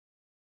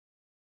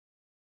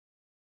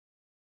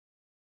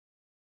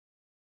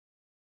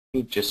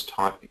just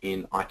type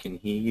in "I can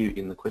hear you"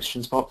 in the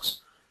questions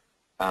box,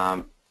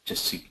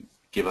 just to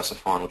give us a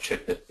final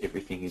check that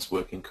everything is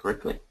working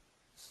correctly.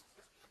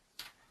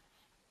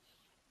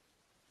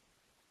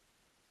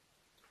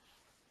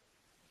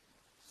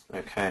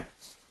 Okay.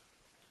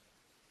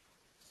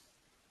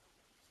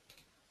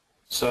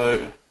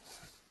 So,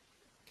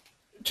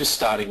 just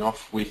starting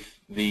off with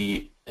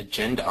the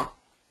agenda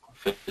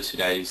for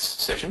today's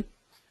session.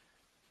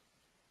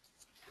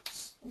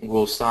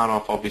 We'll start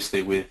off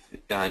obviously with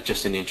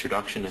just an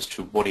introduction as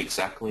to what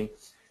exactly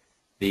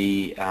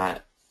the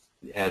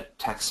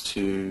tax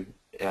to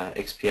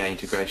XPA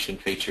integration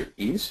feature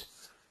is.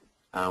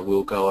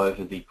 We'll go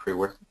over the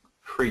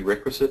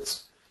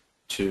prerequisites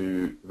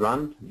to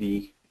run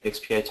the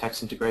XPA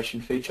tax integration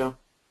feature.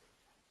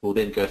 We'll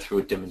then go through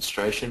a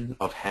demonstration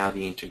of how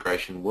the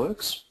integration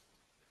works.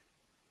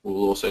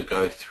 We'll also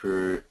go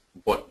through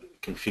what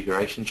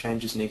configuration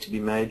changes need to be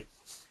made,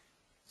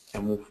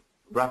 and we'll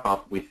wrap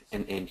up with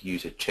an end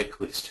user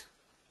checklist,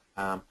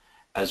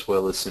 as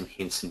well as some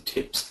hints and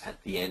tips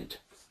at the end.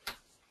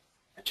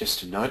 Just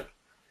to note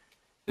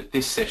that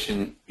this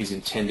session is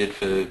intended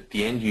for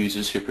the end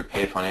users who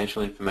prepare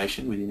financial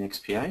information within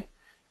XPA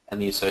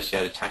and the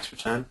associated tax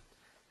return,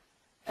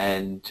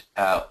 and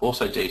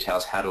also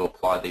details how to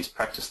apply these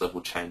practice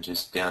level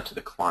changes down to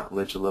the client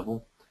ledger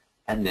level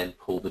and then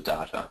pull the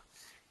data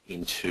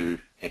into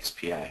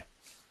XPA.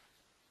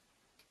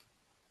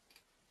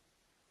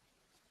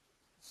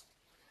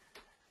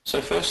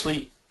 So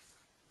firstly,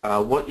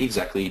 what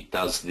exactly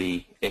does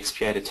the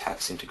XPA to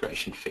tax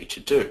integration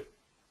feature do?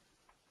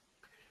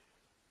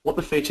 What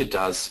the feature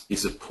does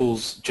is it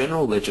pulls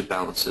general ledger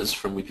balances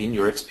from within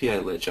your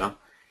XPA ledger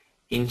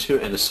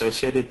into an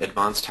associated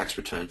advanced tax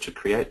return to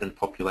create and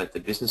populate the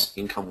business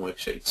income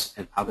worksheets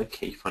and other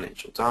key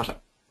financial data.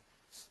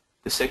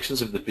 The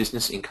sections of the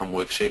business income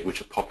worksheet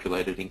which are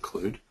populated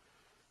include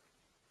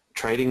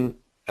trading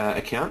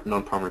account,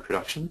 non-primary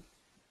production,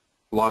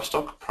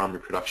 livestock,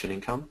 primary production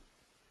income,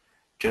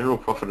 general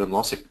profit and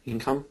loss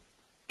income,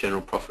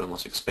 general profit and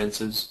loss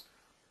expenses,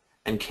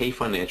 and key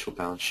financial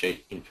balance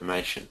sheet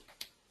information.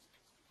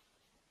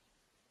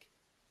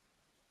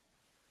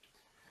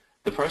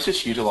 The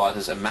process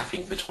utilises a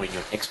mapping between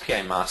your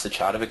XPA master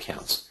chart of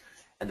accounts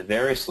and the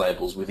various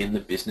labels within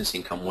the business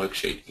income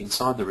worksheet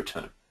inside the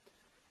return.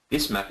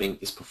 This mapping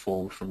is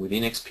performed from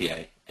within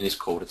XPA and is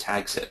called a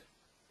tag set.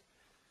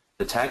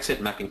 The tag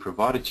set mapping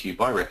provided to you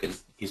by Reckon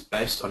is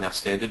based on our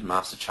standard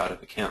master chart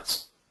of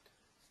accounts.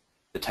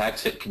 The tag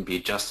set can be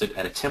adjusted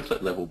at a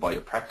template level by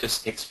your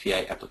practice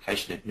XPA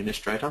application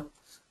administrator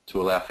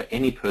to allow for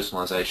any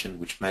personalisation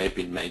which may have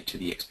been made to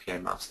the XPA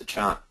master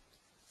chart.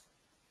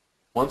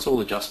 Once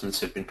all adjustments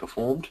have been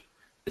performed,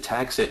 the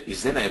tag set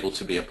is then able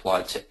to be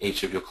applied to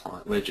each of your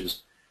client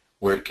ledgers,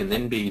 where it can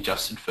then be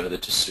adjusted further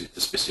to suit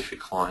the specific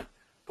client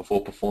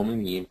before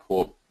performing the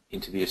import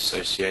into the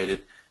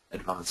associated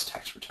advanced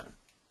tax return.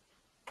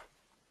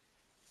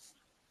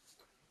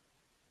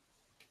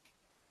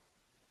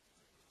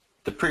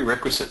 The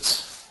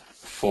prerequisites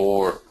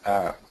for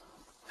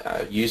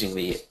using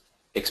the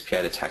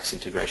XPA to tax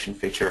integration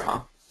feature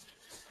are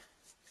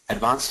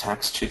Advanced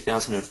Tax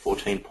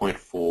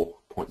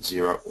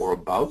 2014.4.0 or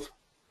above,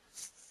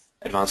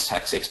 Advanced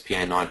Tax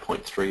XPA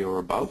 9.3 or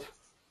above,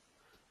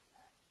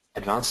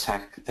 Advanced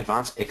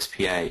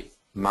XPA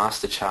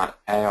Master Chart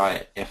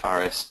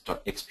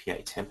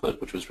AIFRS.XPA template,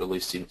 which was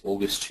released in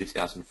August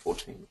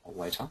 2014 or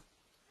later.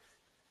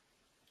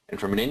 And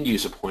from an end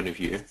user point of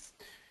view,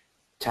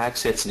 tag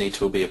sets need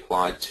to be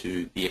applied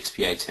to the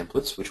XPA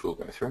templates, which we'll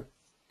go through.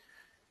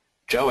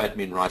 Joe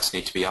admin rights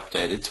need to be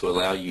updated to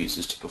allow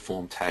users to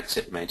perform tag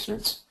set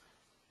maintenance,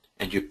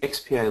 and your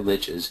XPA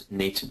ledgers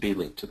need to be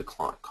linked to the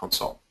client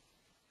console.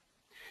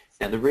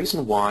 Now, the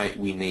reason why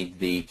we need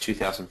the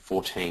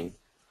 2014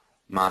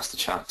 master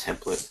chart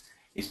template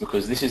is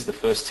because this is the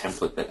first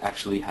template that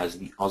actually has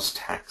the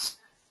OzTax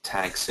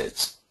tag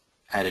sets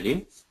added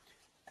in,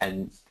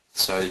 and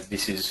so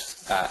this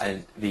is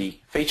and the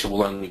feature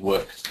will only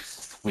work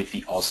with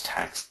the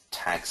OzTax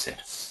tag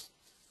set.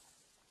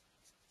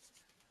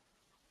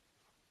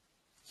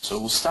 So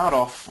we'll start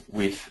off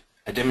with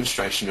a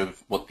demonstration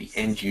of what the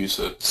end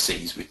user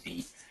sees with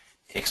the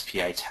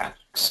XPA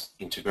tax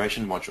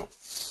integration module.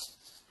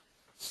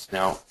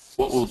 Now,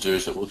 what we'll do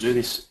is that we'll do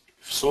this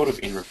sort of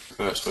in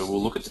reverse, where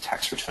we'll look at the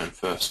tax return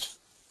first.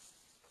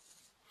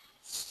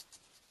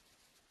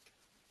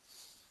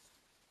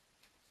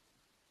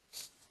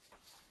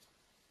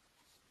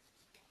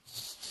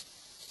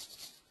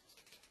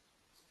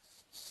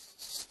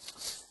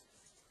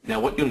 Now,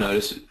 what you'll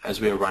notice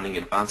as we are running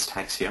Advanced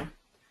Tax here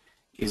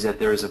is that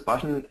there is a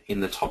button in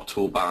the top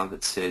toolbar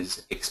that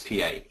says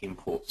XPA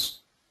Imports.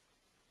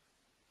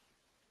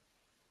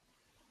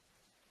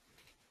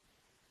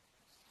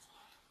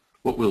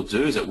 What we'll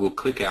do is that we'll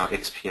click our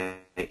XPA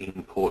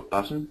Import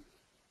button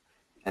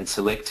and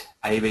select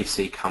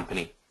ABC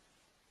Company.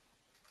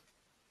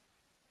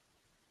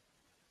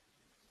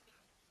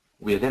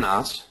 We are then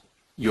asked,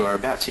 you are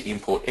about to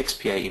import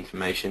XPA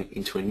information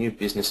into a new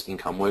business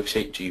income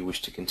worksheet. Do you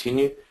wish to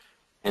continue?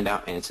 And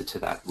our answer to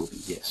that will be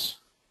yes.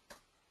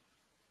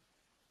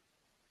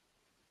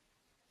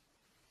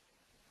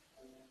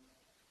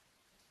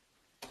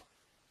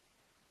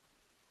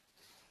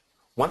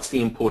 Once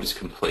the import is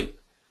complete,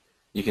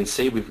 you can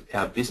see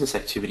our business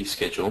activity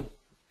schedule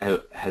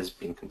has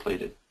been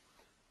completed.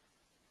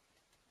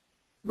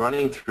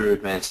 Running through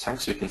advanced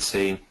tax, we can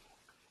see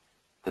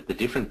that the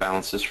different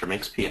balances from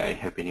XPA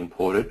have been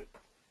imported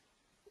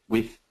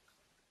with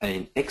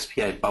an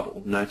XPA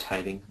bubble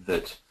notating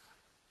that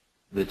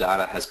the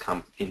data has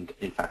come in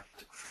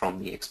fact from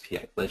the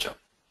XPA ledger.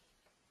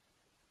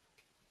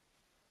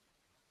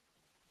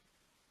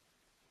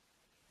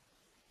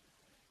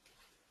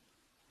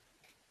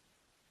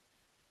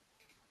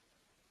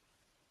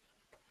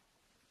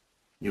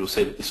 You will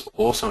see that this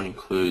also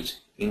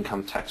includes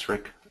income tax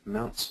rec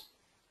amounts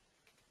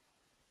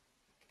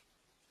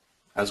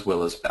as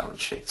well as balance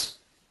sheets.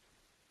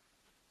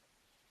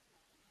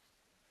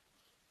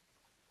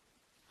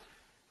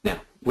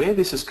 Now, where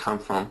this has come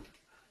from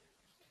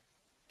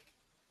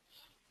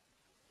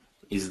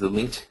is the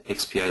linked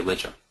XPA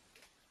ledger.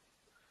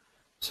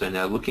 So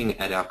now looking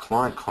at our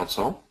client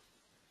console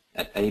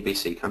at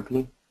ABC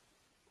Company,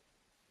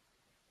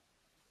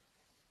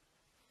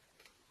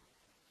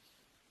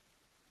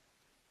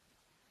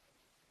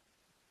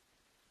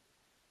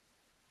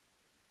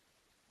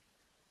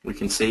 we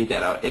can see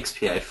that our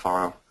XPA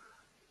file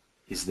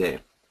is there.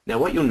 Now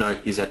what you'll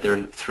note is that there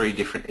are 3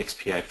 different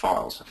XPA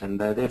files, and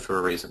they're there for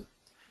a reason.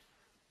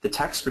 The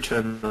tax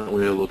return that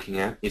we're looking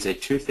at is a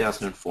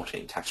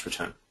 2014 tax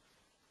return.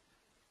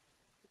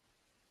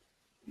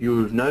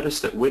 You'll notice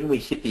that when we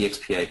hit the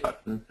XPA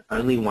button,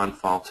 only one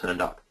file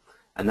turned up,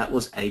 and that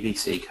was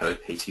ABC Co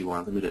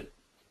Pty Limited.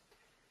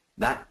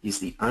 That is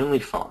the only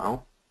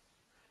file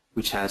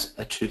which has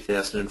a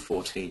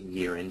 2014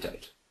 year-end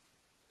date.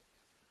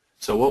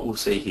 So what we'll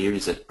see here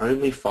is that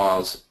only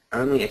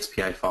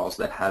XPA files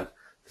that have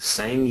the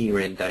same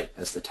year-end date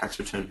as the tax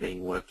return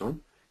being worked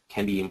on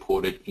can be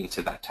imported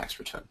into that tax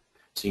return.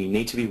 So you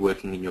need to be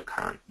working in your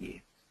current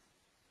year.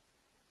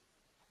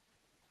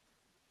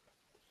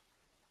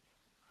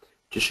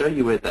 To show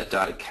you where that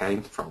data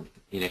came from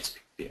in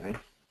XPA,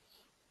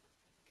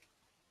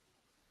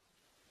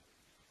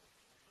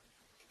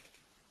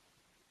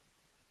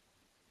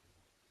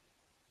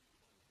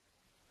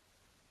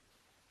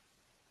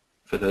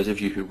 for those of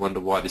you who wonder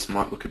why this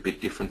might look a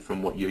bit different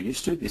from what you're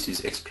used to, this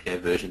is XPA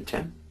version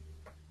 10.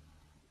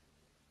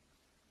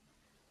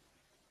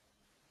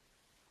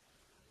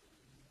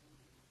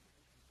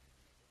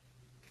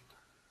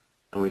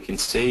 And we can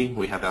see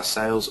we have our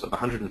sales of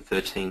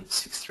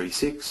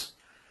 113,636,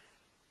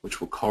 which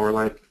will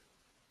correlate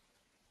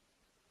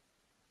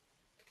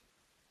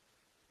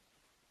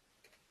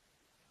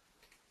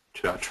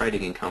to our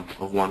trading income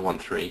of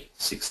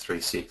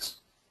 113,636.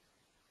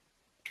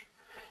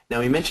 Now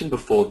we mentioned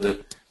before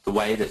that the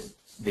way that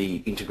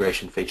the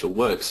integration feature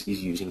works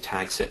is using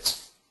tag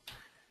sets.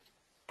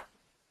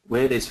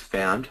 Where it is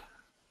found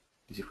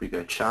is if we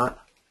go Chart,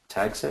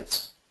 Tag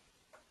Sets,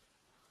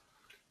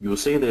 you will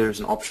see there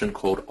is an option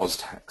called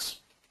OzTags.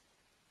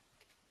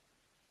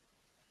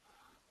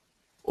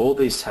 All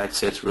these tag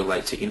sets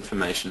relate to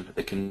information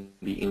that can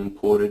be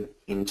imported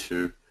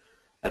into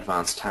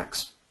advanced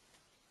tax.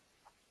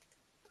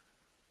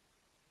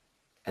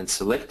 And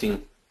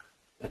selecting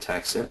a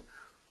tag set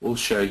will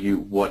show you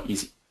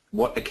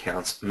what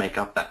accounts make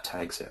up that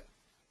tag set.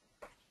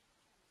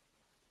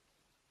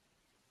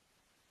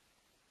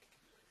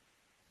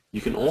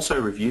 You can also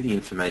review the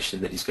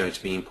information that is going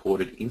to be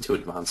imported into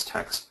advanced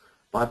tax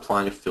by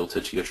applying a filter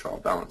to your trial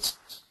balance.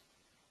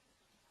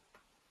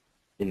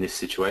 In this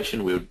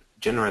situation, we would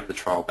generate the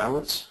trial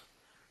balance,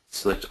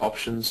 select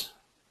Options,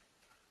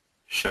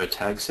 Show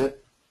Tag Set,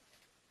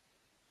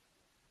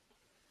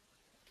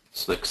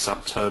 select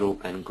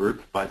Subtotal and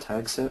Group by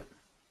Tag Set,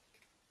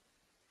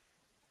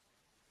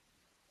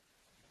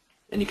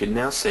 and you can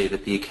now see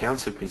that the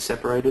accounts have been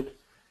separated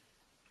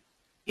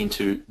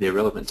into their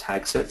relevant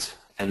tag sets,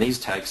 and these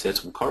tag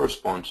sets will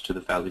correspond to the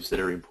values that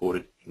are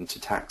imported into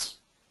tax.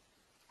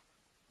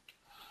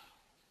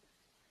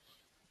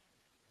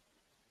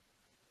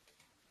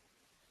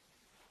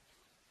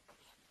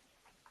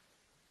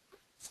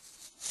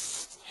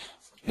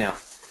 Now,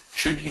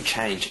 should you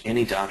change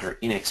any data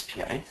in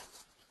XPA,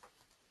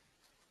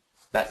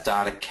 that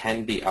data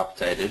can be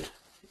updated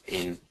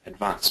in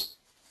advance.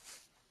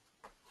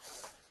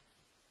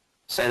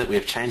 Say that we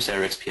have changed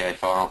our XPA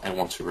file and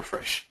want to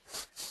refresh.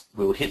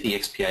 We will hit the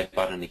XPA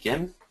button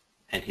again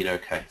and hit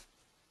OK.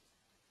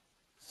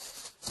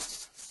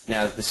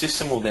 Now the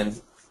system will then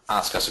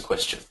ask us a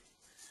question.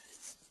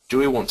 Do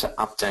we want to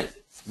update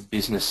the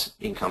Business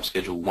Income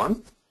Schedule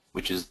 1,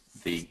 which is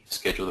the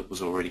schedule that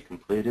was already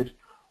completed,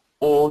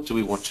 or do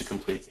we want to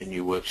complete a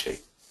new worksheet?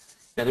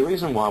 Now the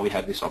reason why we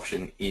have this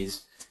option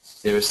is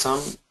there are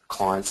some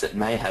clients that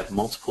may have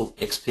multiple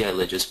XPA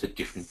ledgers for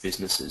different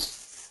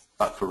businesses,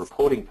 but for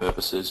reporting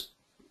purposes,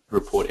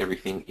 report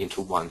everything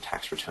into one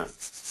tax return.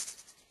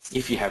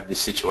 If you have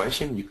this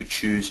situation, you could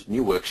choose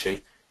New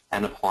Worksheet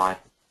and apply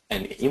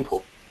and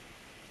import,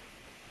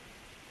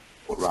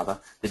 or rather,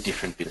 the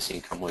different business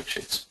income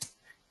worksheets.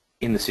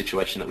 In the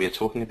situation that we are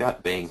talking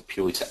about, being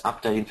purely to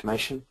update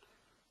information,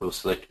 we'll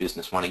select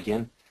Business 1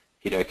 again,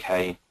 hit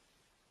OK,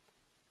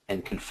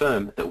 and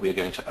confirm that we are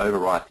going to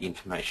overwrite the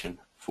information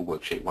for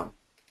worksheet 1.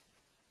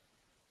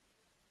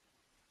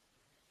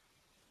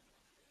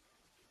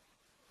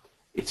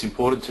 It's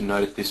important to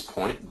note at this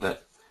point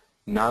that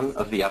none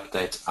of the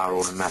updates are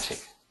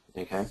automatic.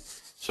 Okay?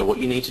 So what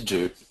you need to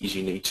do is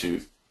you need to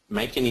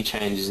make any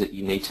changes that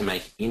you need to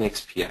make in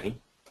XPA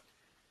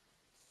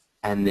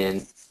and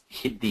then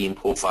hit the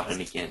import button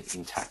again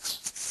in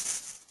tax.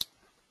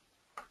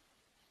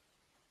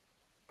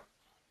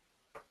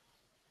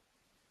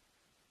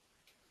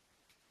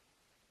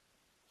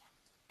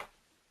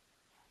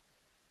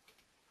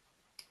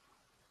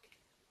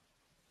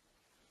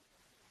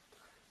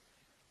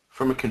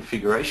 From a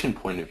configuration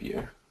point of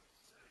view,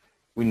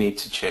 we need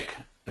to check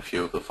a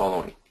few of the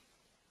following.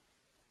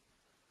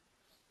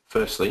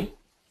 Firstly,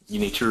 you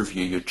need to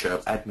review your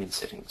Joe admin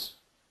settings.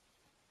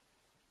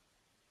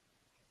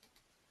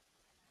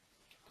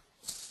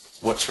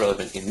 What's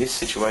relevant in this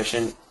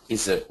situation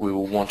is that we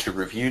will want to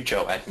review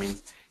Joe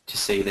admin to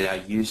see that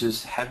our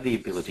users have the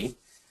ability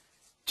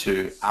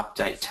to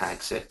update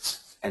tag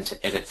sets and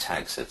to edit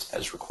tag sets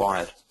as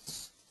required.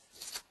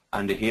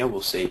 Under here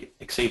we'll see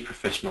Exceed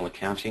Professional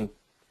Accounting,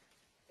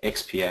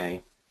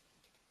 XPA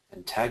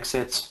and tag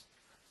sets.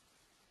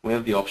 We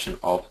have the option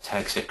of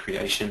tag set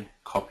creation,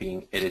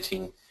 copying,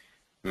 editing,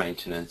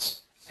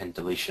 maintenance and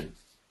deletion.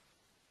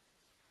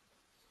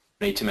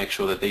 We need to make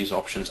sure that these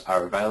options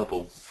are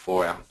available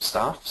for our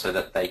staff so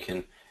that they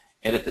can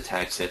edit the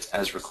tag sets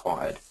as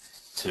required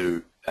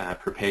to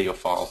prepare your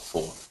file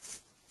for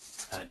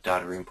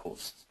data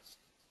import.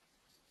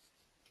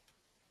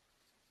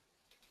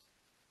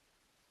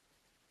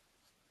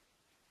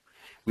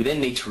 We then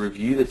need to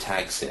review the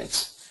tag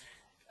sets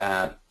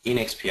in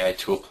XPA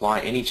to apply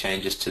any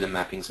changes to the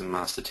mappings and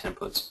master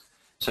templates.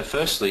 So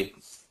firstly,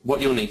 what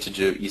you'll need to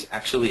do is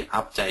actually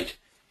update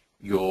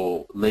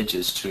your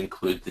ledgers to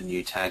include the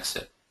new tag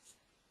set.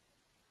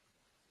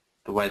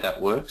 The way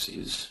that works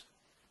is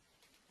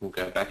we'll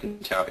go back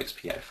into our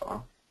XPA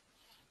file.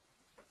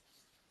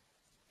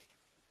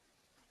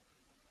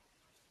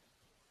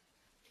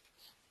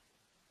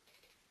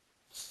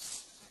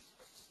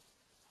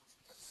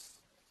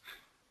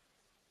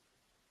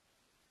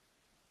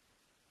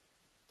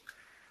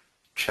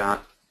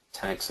 Chart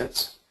tag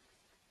sets.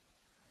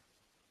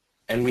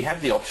 And we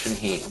have the option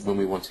here when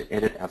we want to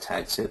edit our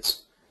tag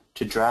sets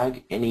to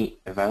drag any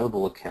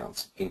available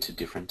accounts into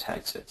different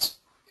tag sets.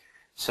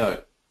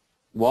 So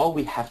while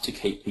we have to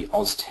keep the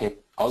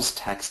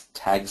OzTax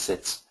tag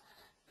sets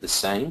the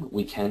same,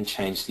 we can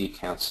change the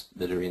accounts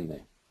that are in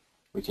there.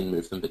 We can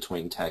move them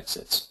between tag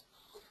sets.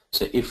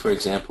 So if, for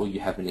example, you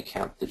have an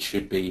account that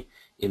should be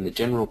in the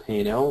general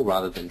P&L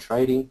rather than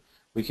trading,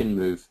 we can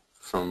move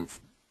from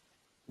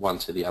one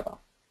to the other.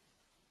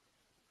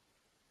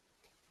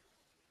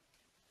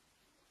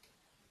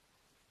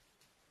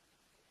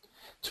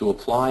 To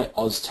apply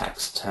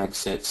OzTax tag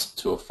sets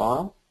to a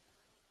file,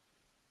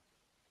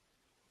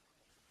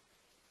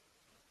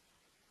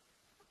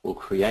 we'll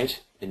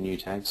create a new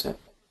tag set.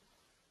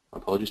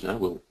 Apologies, no,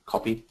 we'll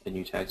copy a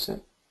new tag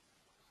set.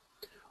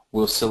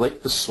 We'll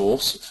select the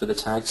source for the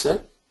tag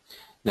set.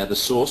 Now the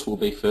source will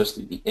be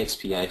firstly the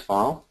XPA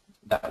file.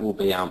 That will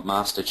be our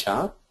master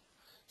chart.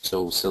 So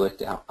we'll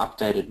select our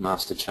updated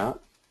master chart.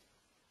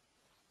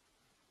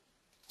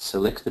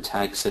 Select the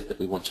tag set that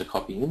we want to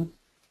copy in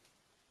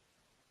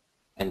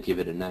and give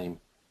it a name.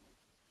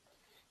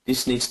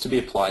 This needs to be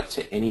applied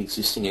to any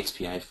existing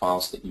XPA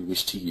files that you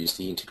wish to use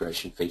the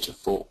integration feature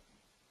for.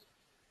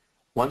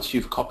 Once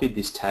you've copied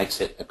this tag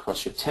set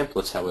across your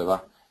templates,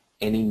 however,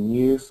 any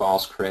new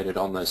files created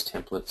on those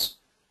templates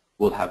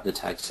will have the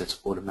tag sets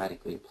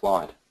automatically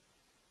applied.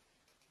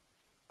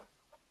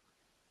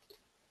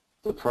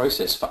 The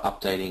process for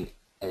updating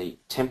a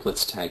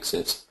template's tag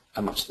sets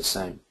are much the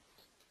same.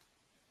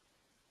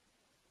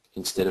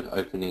 Instead of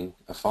opening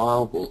a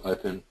file, we'll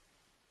open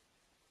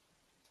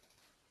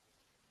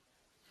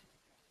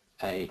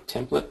a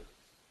template,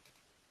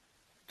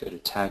 go to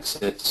tag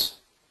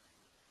sets,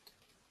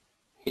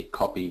 hit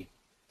copy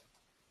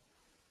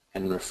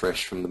and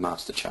refresh from the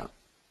master chart.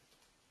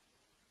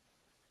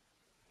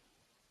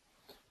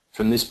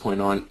 From this point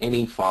on,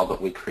 any file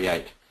that we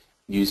create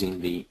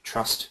using the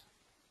trust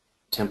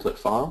template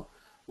file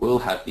will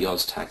have the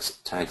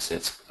OzTax tag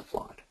sets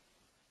applied.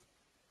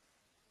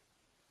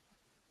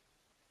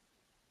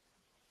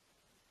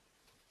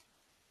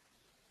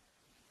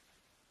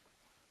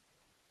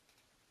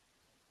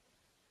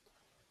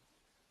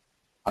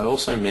 I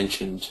also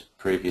mentioned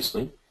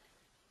previously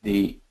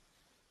the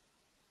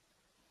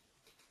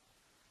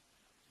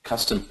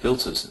custom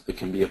filters that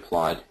can be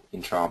applied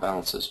in trial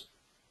balances.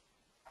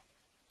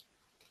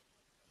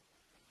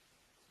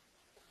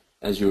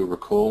 As you'll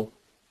recall,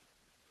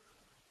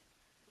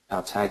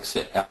 our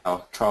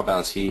trial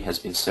balance here has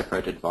been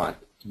separated by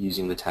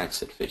using the tag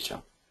set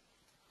feature.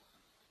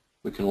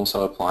 We can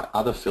also apply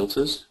other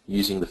filters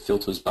using the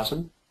filters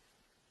button.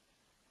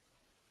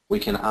 We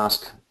can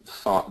ask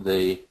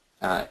the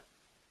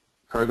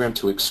program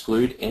to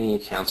exclude any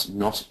accounts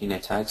not in a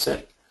tag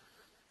set.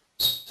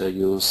 So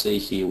you'll see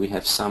here we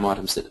have some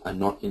items that are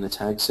not in the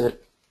tag set.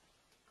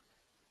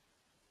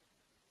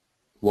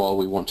 while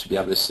we want to be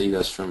able to see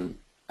those from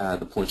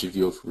the point of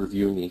view of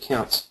reviewing the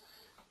accounts,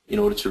 in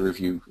order to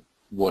review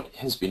what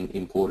has been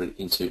imported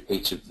into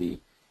each of the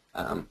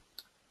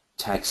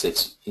tag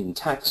sets in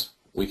tax,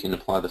 we can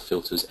apply the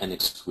filters and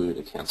exclude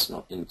accounts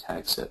not in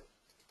tag set.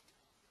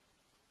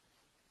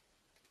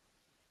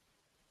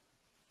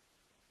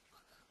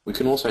 We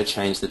can also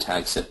change the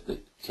tag set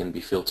that can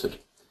be filtered.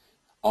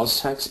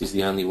 OzTax is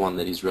the only one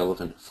that is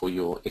relevant for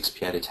your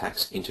XPA to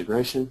Tax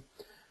integration,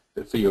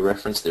 but for your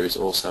reference there is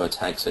also a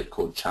tag set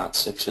called Chart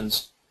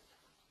Sections,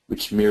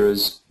 which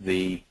mirrors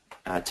the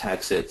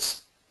tag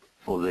sets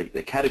or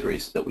the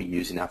categories that we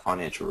use in our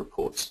financial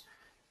reports.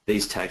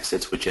 These tag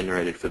sets were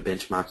generated for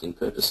benchmarking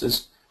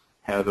purposes.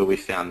 However, we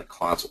found that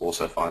clients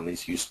also find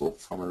these useful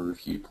from a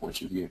review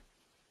point of view.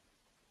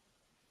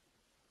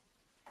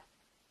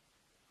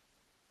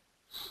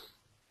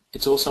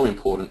 It's also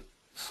important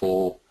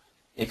for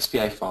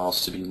XPA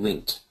files to be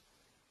linked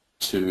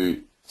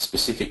to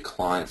specific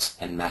clients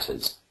and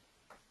matters.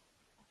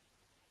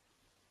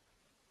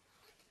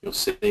 You'll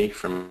see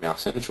from our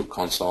central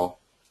console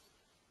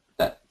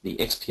that the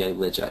XPA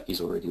ledger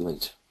is already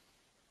linked.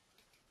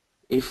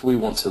 If we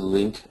want to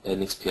link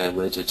an XPA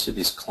ledger to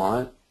this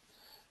client,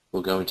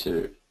 we'll go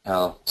into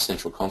our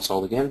central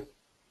console again,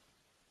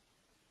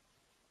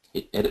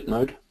 hit Edit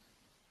Mode,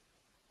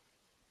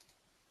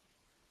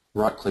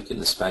 right-click in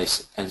the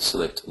space and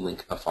select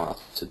Link a file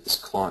to this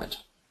client.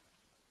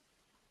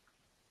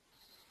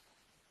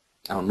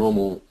 Our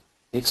normal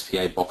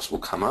XPA box will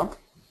come up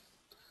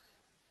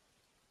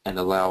and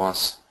allow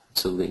us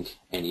to link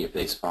any of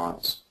these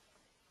files.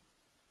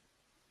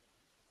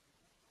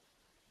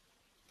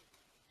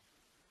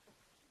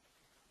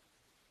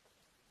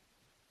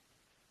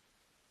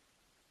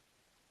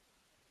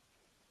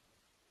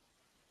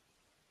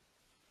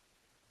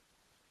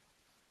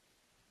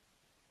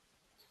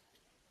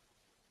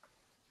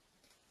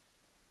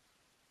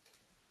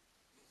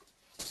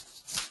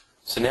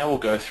 So now we'll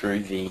go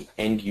through the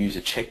end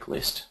user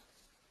checklist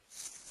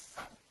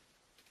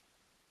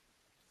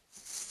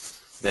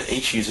that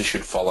each user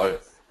should follow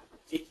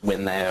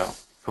when they are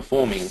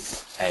performing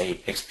a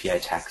XPA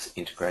tax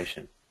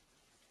integration.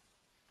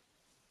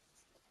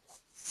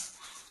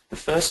 The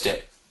first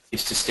step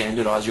is to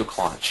standardize your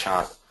client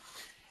chart.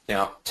 Now,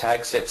 our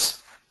tag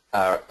sets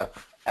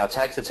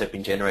have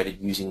been generated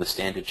using the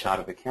standard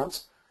chart of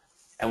accounts,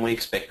 and we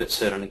expect that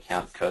certain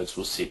account codes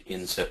will sit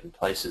in certain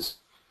places.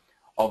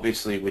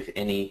 Obviously, with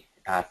any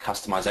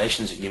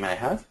customizations that you may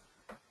have,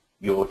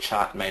 your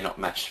chart may not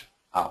match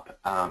up.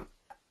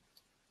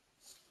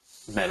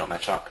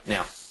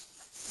 Now,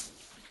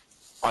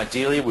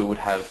 ideally, we would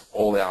have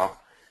all our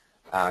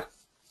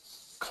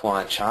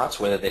client charts,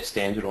 whether they're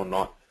standard or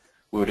not,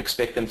 we would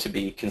expect them to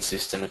be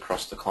consistent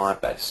across the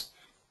client base.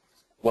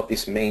 What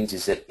this means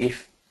is that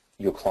if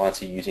your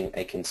clients are using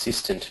a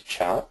consistent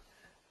chart,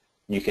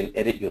 you can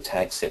edit your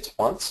tag sets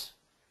once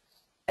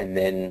and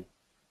then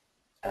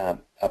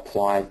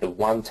apply the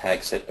one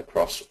tag set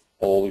across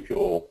all of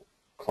your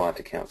client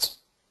accounts.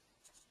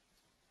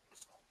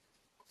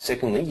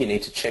 Secondly, you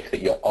need to check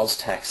that your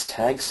OzTax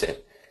tag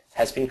set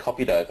has been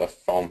copied over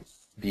from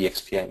the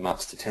XPA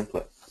master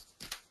template.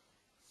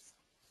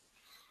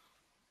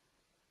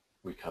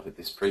 We covered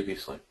this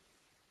previously.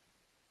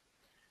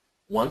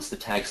 Once the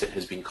tag set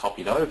has been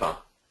copied over,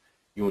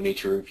 you will need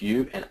to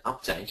review and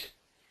update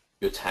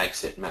your tag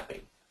set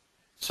mapping.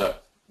 So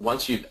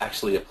once you've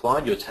actually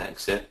applied your tag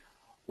set,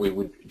 we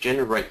would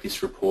generate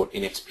this report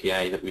in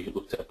XPA that we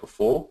looked at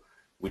before,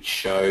 which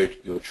showed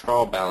your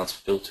trial balance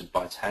filtered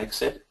by tag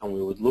set, and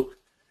we would look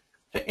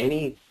for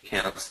any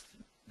accounts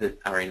that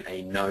are in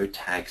a no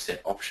tag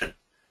set option.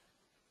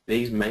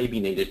 These may be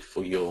needed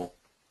for your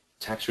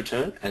tax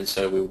return, and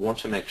so we want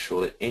to make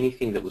sure that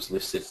anything that was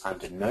listed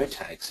under no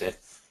tag set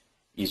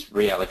is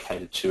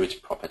reallocated to its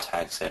proper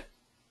tag set.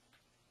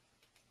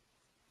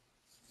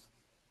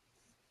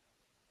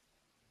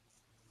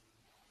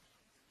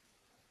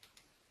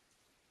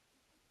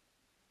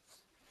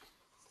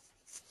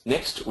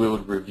 Next, we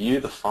would review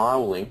the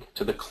file link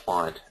to the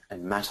client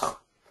and matter.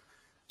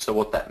 So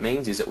what that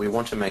means is that we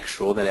want to make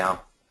sure that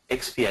our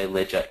XPA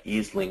ledger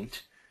is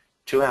linked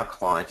to our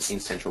client in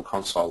Central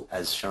Console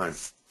as shown.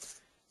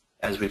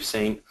 As we've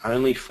seen,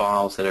 only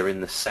files that are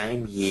in the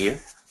same year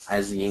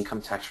as the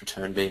income tax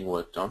return being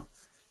worked on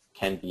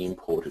can be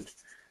imported.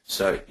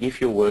 So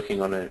if you're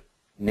working on a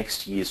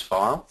next year's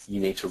file, you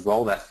need to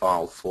roll that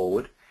file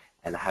forward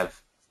and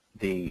have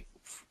the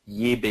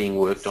year being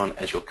worked on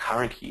as your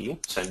current year,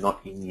 so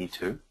not in year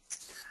 2,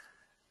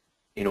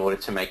 in order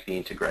to make the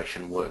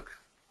integration work.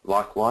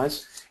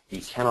 Likewise, you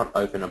cannot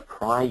open a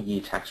prior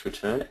year tax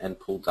return and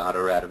pull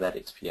data out of that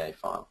XPA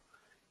file.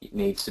 It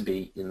needs to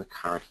be in the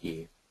current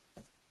year.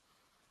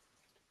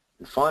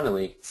 And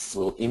finally,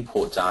 we'll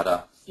import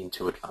data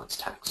into Advanced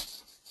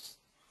Tax.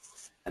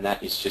 And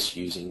that is just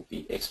using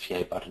the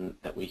XPA button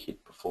that we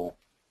hit before.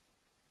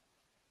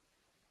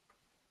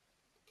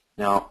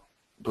 Now,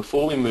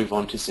 before we move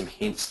on to some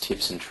hints,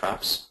 tips and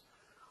traps,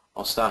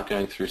 I'll start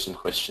going through some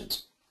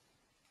questions.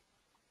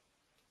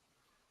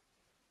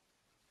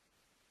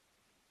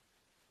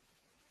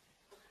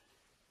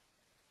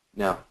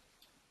 Now,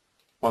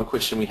 one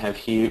question we have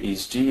here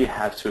is, do you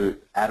have to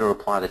add or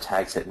apply the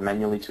tag set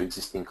manually to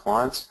existing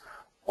clients,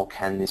 or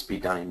can this be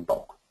done in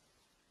bulk?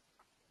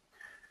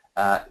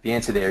 The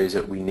answer there is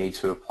that we need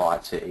to apply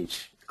it to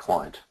each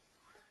client.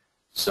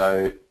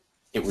 So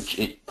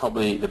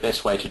probably the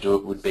best way to do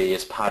it would be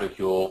as part of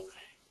your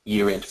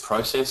year-end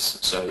process.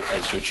 So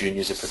as your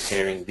juniors are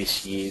preparing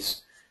this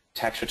year's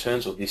tax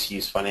returns or this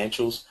year's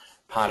financials,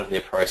 part of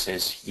their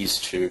process is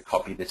to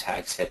copy the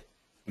tag set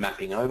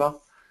mapping over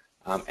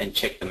and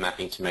check the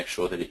mapping to make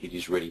sure that it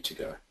is ready to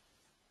go.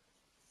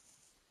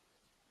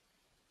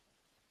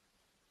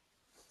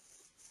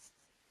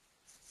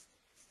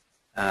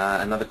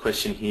 Another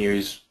question here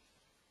is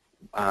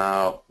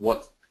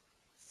what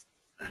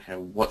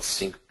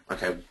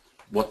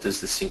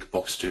does the sync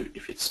box do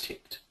if it's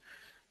ticked?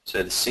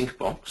 So the sync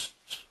box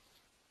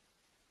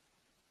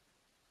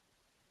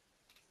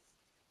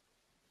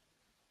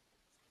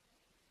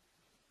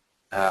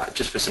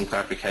just for some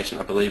clarification,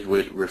 I believe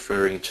we're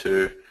referring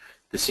to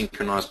the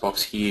synchronized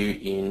box here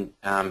in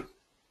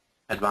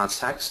advanced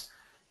tax.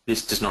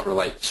 This does not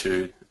relate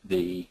to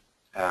the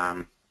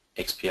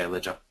XPA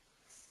ledger.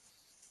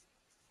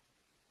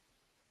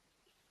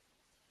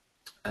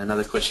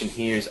 Another question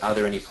here is, are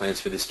there any plans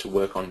for this to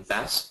work on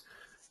BAS?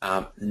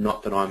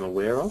 Not that I'm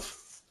aware of.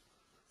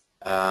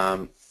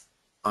 I'm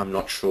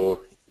not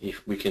sure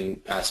if we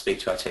can speak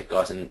to our tech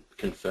guys and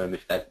confirm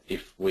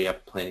if we are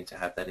planning to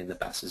have that in the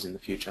BASs in the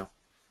future.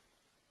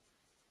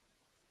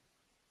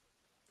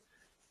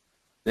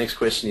 The next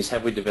question is,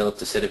 have we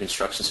developed a set of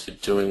instructions for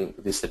doing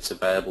this that's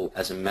available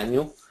as a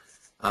manual?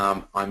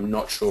 I'm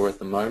not sure at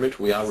the moment.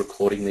 We are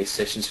recording these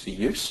sessions for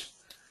use,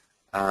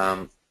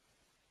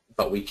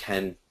 but we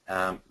can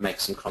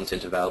make some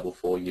content available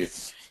for you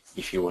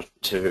if you want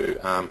to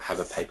have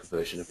a paper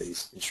version of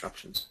these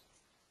instructions.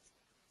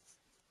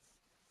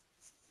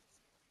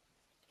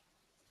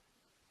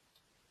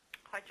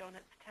 Hi John,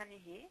 it's Tanya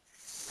here.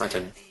 Hi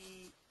Tanya.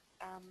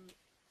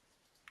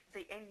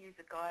 The end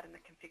user guide and the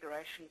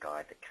configuration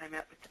guide that came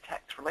out with the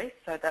tax release,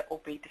 so that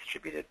will be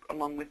distributed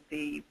along with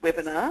the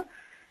webinar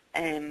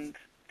and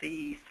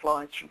the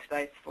slides from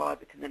today's slide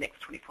within the next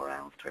 24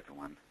 hours to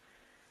everyone,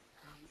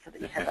 so that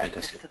you have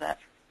access to that.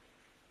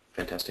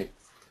 Fantastic.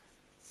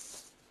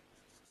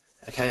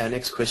 Okay, our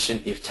next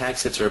question, if tag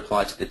sets are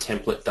applied to the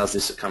template, does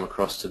this come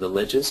across to the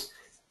ledgers?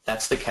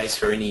 That's the case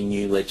for any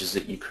new ledgers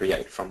that you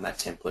create from that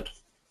template.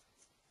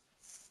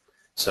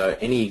 So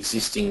any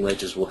existing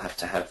ledgers will have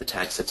to have the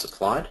tag sets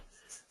applied,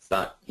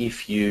 but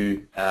if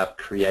you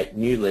create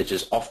new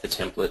ledgers off the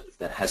template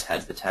that has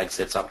had the tag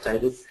sets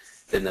updated,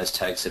 then those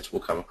tag sets will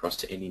come across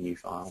to any new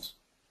files.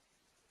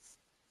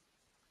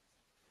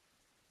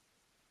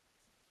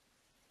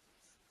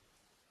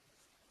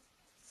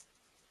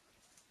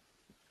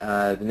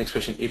 The next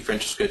question, if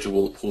rental schedule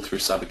will pull through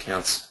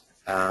sub-accounts.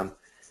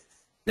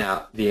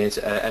 Now, the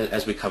answer,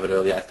 as we covered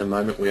earlier, at the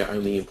moment we are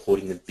only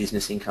importing the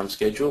business income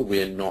schedule.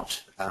 We are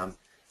not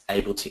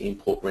able to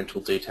import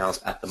rental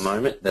details at the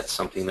moment. That's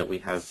something that we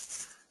have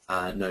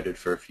noted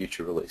for a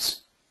future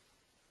release.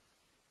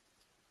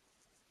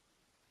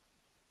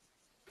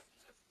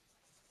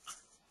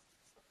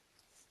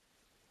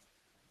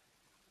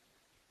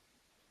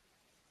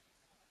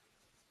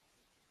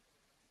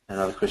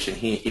 Another question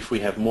here, if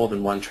we have more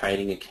than one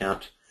trading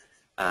account,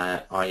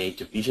 i.e.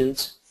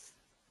 divisions,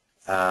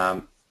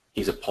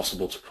 is it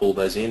possible to pull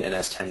those in? And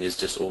as Tanya's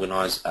just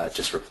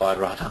replied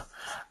rather,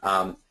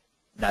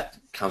 that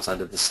comes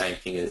under the same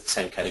thing,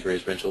 same category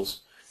as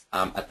rentals.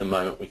 At the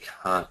moment we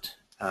can't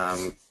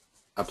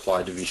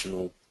apply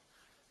divisional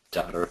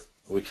data,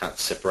 we can't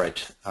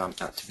separate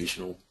out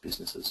divisional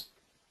businesses.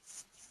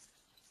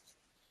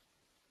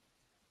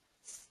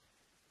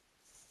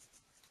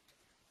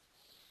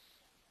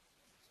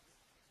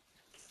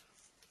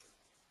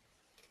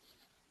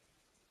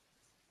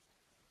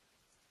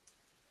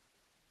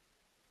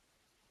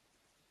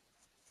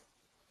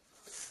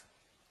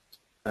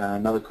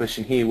 Another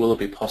question here, will it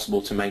be possible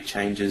to make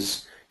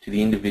changes to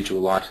the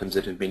individual items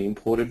that have been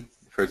imported?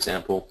 For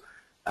example,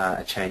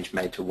 a change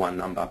made to one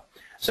number.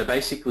 So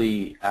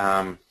basically,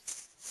 what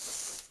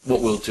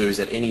we'll do is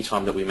at any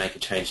time that we make a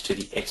change to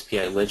the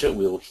XPA ledger,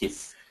 we'll hit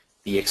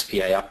the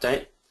XPA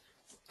update,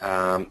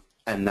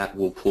 and that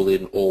will pull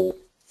in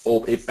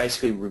it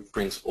basically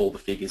brings all the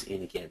figures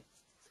in again.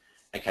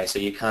 Okay, so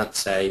you can't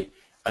say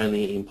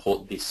only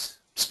import this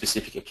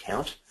specific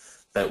account,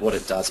 but what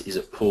it does is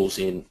it pulls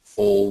in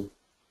all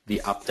the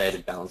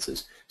updated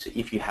balances. So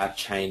if you have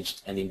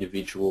changed an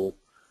individual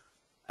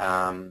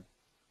account,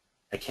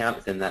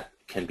 then that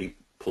can be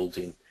pulled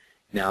in.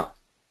 Now,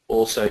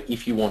 also,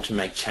 if you want to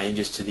make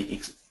changes to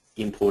the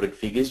imported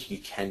figures, you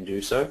can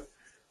do so.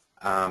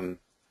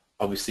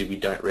 Obviously, we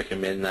don't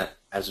recommend that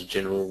as a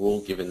general rule,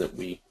 given that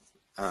we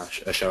are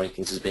showing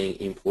things as being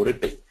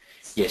imported, but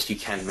yes, you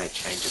can make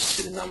changes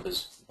to the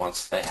numbers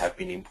once they have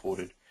been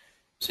imported.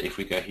 So if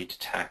we go here to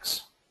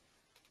tax,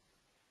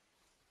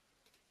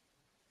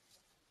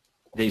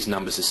 these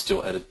numbers are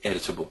still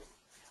editable.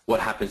 What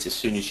happens as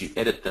soon as you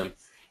edit them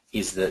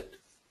is that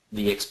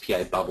the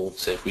XPA bubble,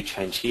 so if we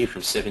change here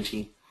from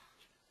 70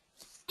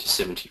 to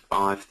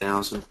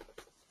 75,000.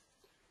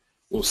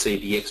 We'll see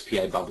the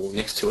XPA bubble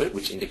next to it,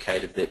 which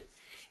indicated that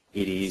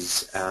it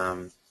is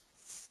that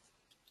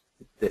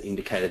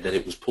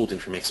it was pulled in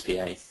from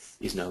XPA,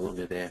 is no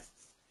longer there.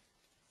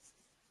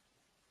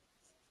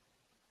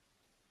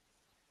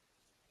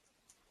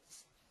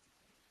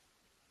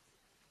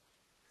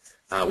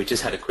 We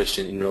just had a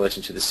question in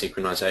relation to the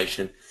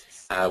synchronization.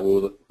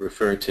 We were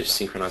referring to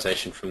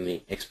synchronization from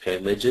the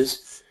XPA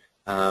ledgers.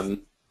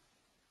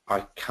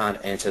 I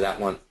can't answer that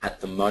one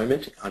at the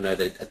moment. I know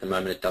that at the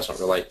moment it does not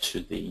relate to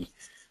the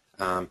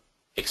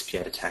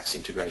XPA to Tax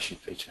Integration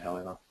feature,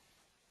 however.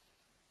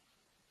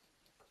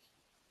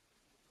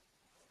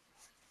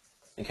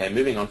 Okay,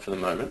 moving on for the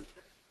moment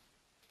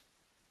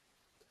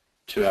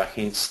to our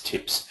hints,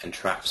 tips and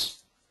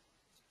traps.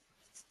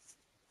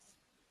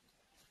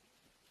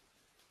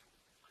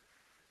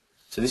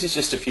 So this is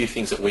just a few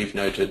things that we've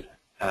noted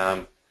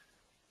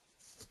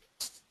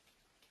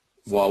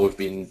while we've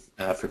been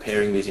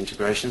preparing these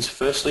integrations.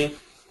 Firstly,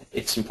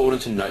 it's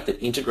important to note that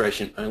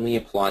integration only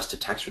applies to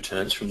tax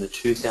returns from the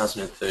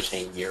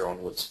 2013 year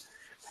onwards.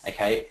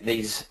 Okay,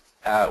 these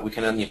we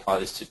can only apply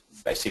this to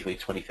basically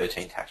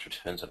 2013 tax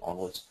returns and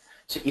onwards.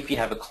 So if you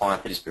have a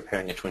client that is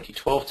preparing a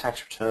 2012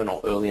 tax return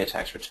or earlier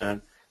tax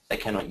return, they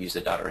cannot use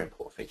the data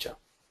import feature.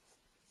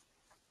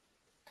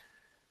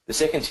 The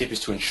second tip is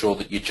to ensure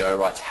that your Joe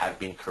rights have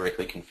been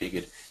correctly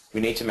configured.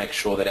 We need to make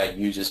sure that our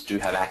users do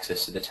have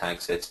access to the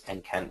tag sets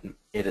and can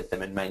edit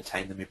them and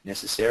maintain them if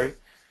necessary.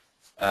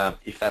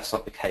 If that's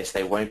not the case,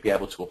 they won't be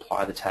able to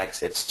apply the tag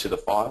sets to the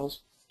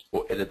files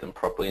or edit them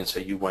properly, and so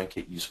you won't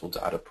get useful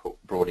data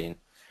brought in.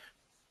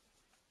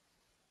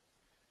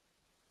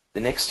 The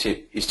next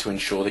tip is to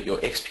ensure that your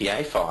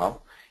XPA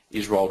file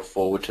is rolled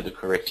forward to the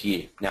correct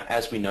year. Now,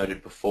 as we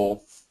noted before,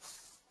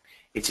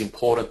 it's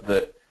important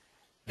that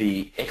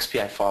the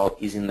XPA file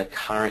is in the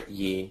current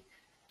year,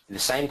 the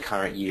same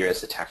current year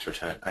as the tax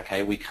return.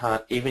 Okay, we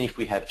can't, even if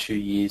we have 2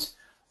 years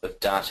of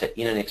data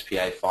in an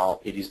XPA file,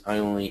 it is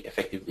only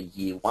effectively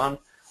year 1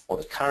 or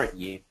the current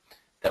year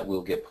that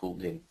will get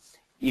pulled in.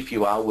 If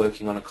you are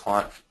working on a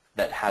client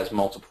that has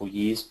multiple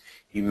years,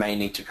 you may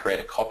need to create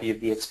a copy of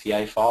the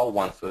XPA file,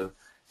 one for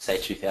say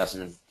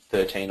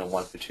 2013 and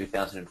one for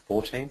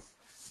 2014,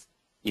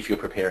 if you're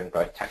preparing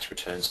both tax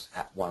returns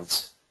at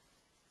once.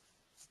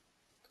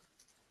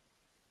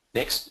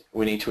 Next,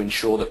 we need to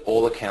ensure that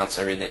all accounts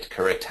are in their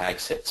correct tag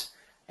sets.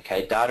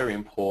 Okay, the data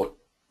import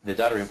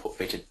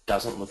feature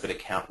doesn't look at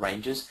account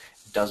ranges,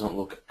 it doesn't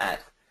look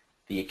at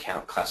the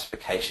account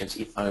classifications,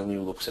 it only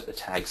looks at the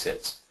tag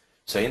sets.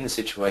 So in the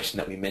situation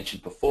that we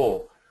mentioned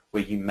before,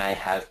 where you may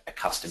have a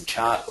custom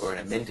chart or an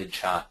amended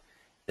chart,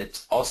 the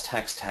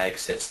OzTax tag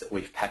sets that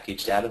we've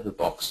packaged out of the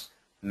box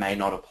may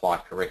not apply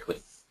correctly.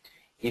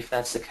 If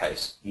that's the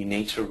case, you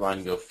need to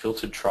run your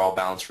filtered trial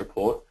balance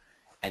report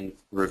and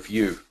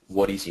review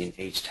what is in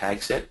each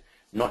tag set,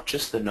 not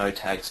just the no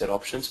tag set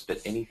options,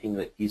 but anything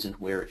that isn't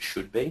where it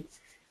should be,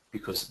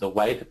 because the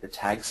way that the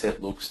tag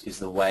set looks is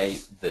the way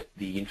that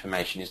the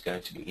information is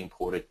going to be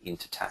imported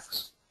into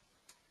tax.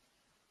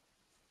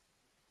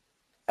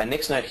 Our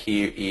next note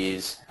here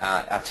is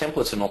our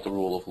templates are not the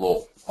rule of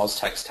law.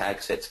 OzTax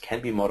tag sets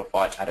can be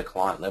modified at a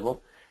client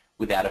level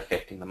without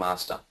affecting the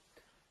master.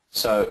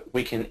 So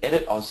we can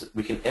edit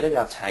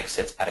our tag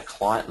sets at a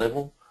client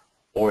level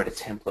or at a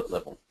template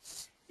level.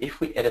 If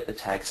we edit the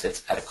tag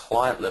sets at a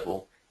client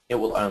level, it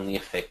will only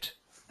affect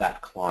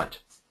that client.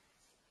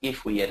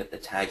 If we edit the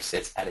tag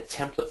sets at a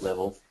template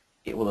level,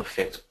 it will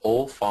affect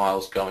all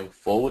files going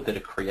forward that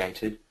are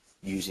created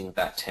using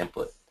that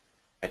template.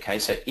 Okay,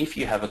 so if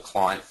you have a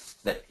client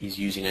that is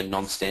using a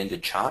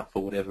non-standard chart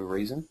for whatever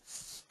reason,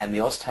 and the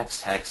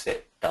OzTax tag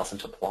set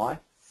doesn't apply,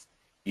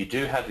 you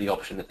do have the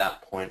option at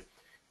that point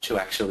to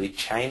actually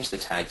change the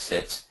tag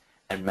sets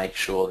and make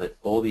sure that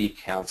all the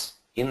accounts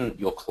in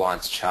your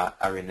client's chart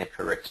are in their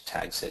correct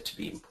tag set to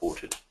be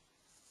imported.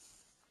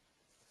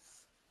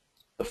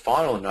 The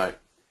final note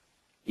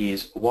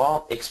is,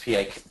 while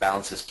XPA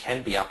balances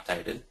can be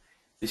updated,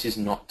 this is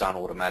not done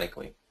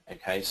automatically.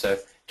 Okay, so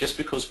just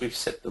because we've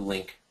set the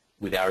link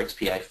with our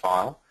XPA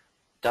file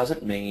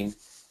doesn't mean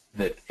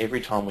that every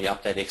time we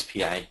update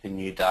XPA, the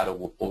new data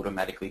will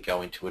automatically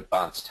go into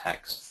advanced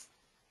tax.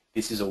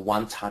 This is a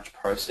one-touch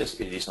process,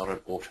 it is not an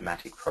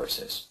automatic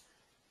process.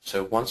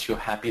 So once you're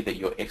happy that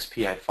your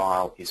XPA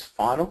file is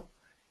final,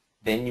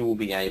 then you will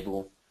be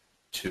able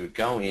to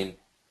go in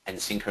and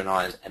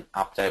synchronize and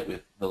update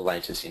with the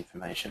latest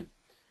information.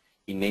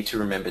 You need to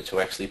remember to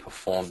actually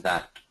perform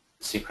that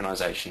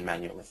synchronization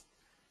manually.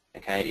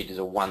 Okay, it is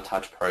a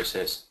one-touch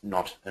process,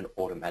 not an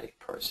automatic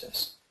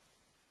process.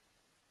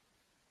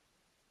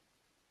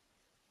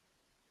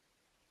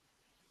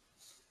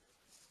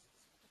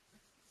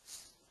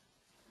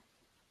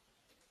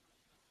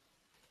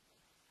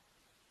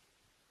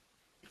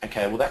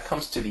 Okay, well that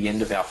comes to the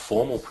end of our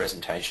formal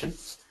presentation.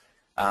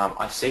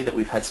 I see that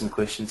we've had some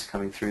questions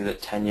coming through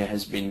that Tanya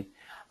has been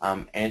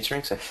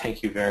answering, so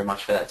thank you very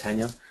much for that,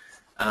 Tanya.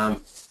 Are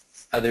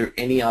there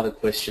any other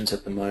questions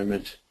at the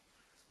moment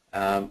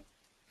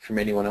from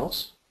anyone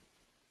else?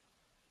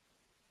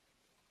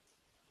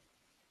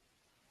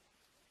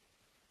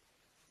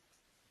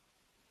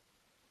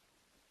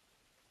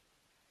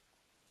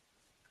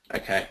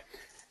 Okay,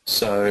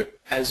 so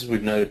as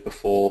we've noted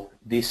before,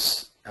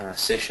 this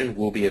session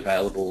will be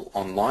available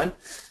online.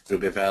 It will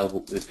be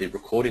available, the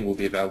recording will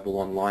be available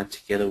online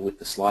together with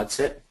the slide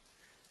set,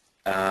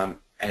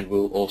 and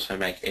we'll also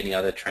make any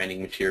other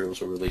training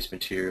materials or release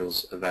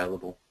materials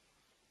available.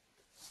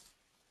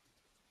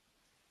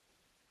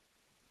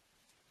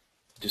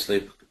 Just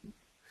leave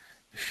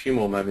a few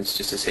more moments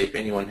just to see if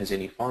anyone has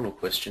any final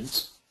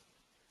questions.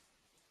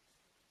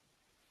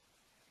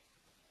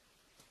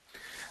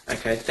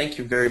 Okay, thank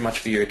you very much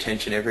for your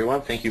attention,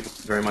 everyone. Thank you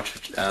very much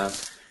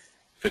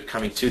for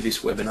coming to this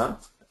webinar.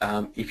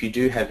 If you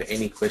do have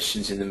any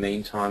questions in the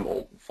meantime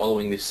or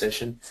following this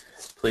session,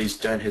 please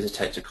don't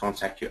hesitate to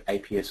contact your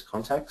APS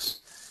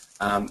contacts.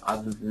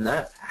 Other than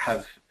that,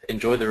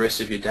 enjoy the rest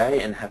of your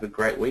day and have a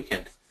great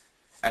weekend.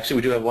 Actually,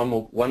 we do have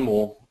one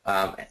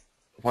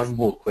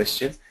more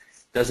question.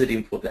 Does it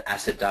import the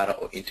asset data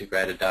or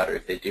integrated data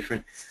if they're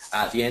different?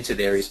 The answer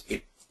there is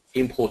it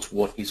imports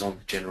what is on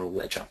the general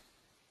ledger.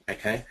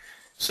 Okay,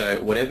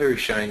 so whatever is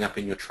showing up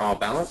in your trial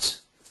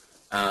balance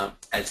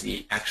as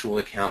the actual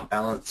account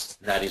balance,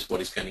 that is what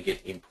is going to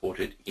get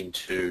imported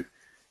into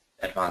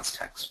advanced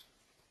tax.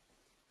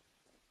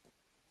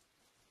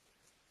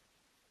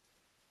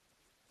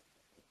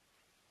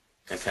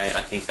 Okay,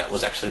 I think that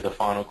was actually the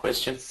final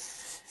question.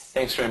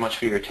 Thanks very much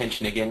for your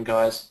attention again,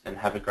 guys, and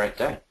have a great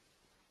day.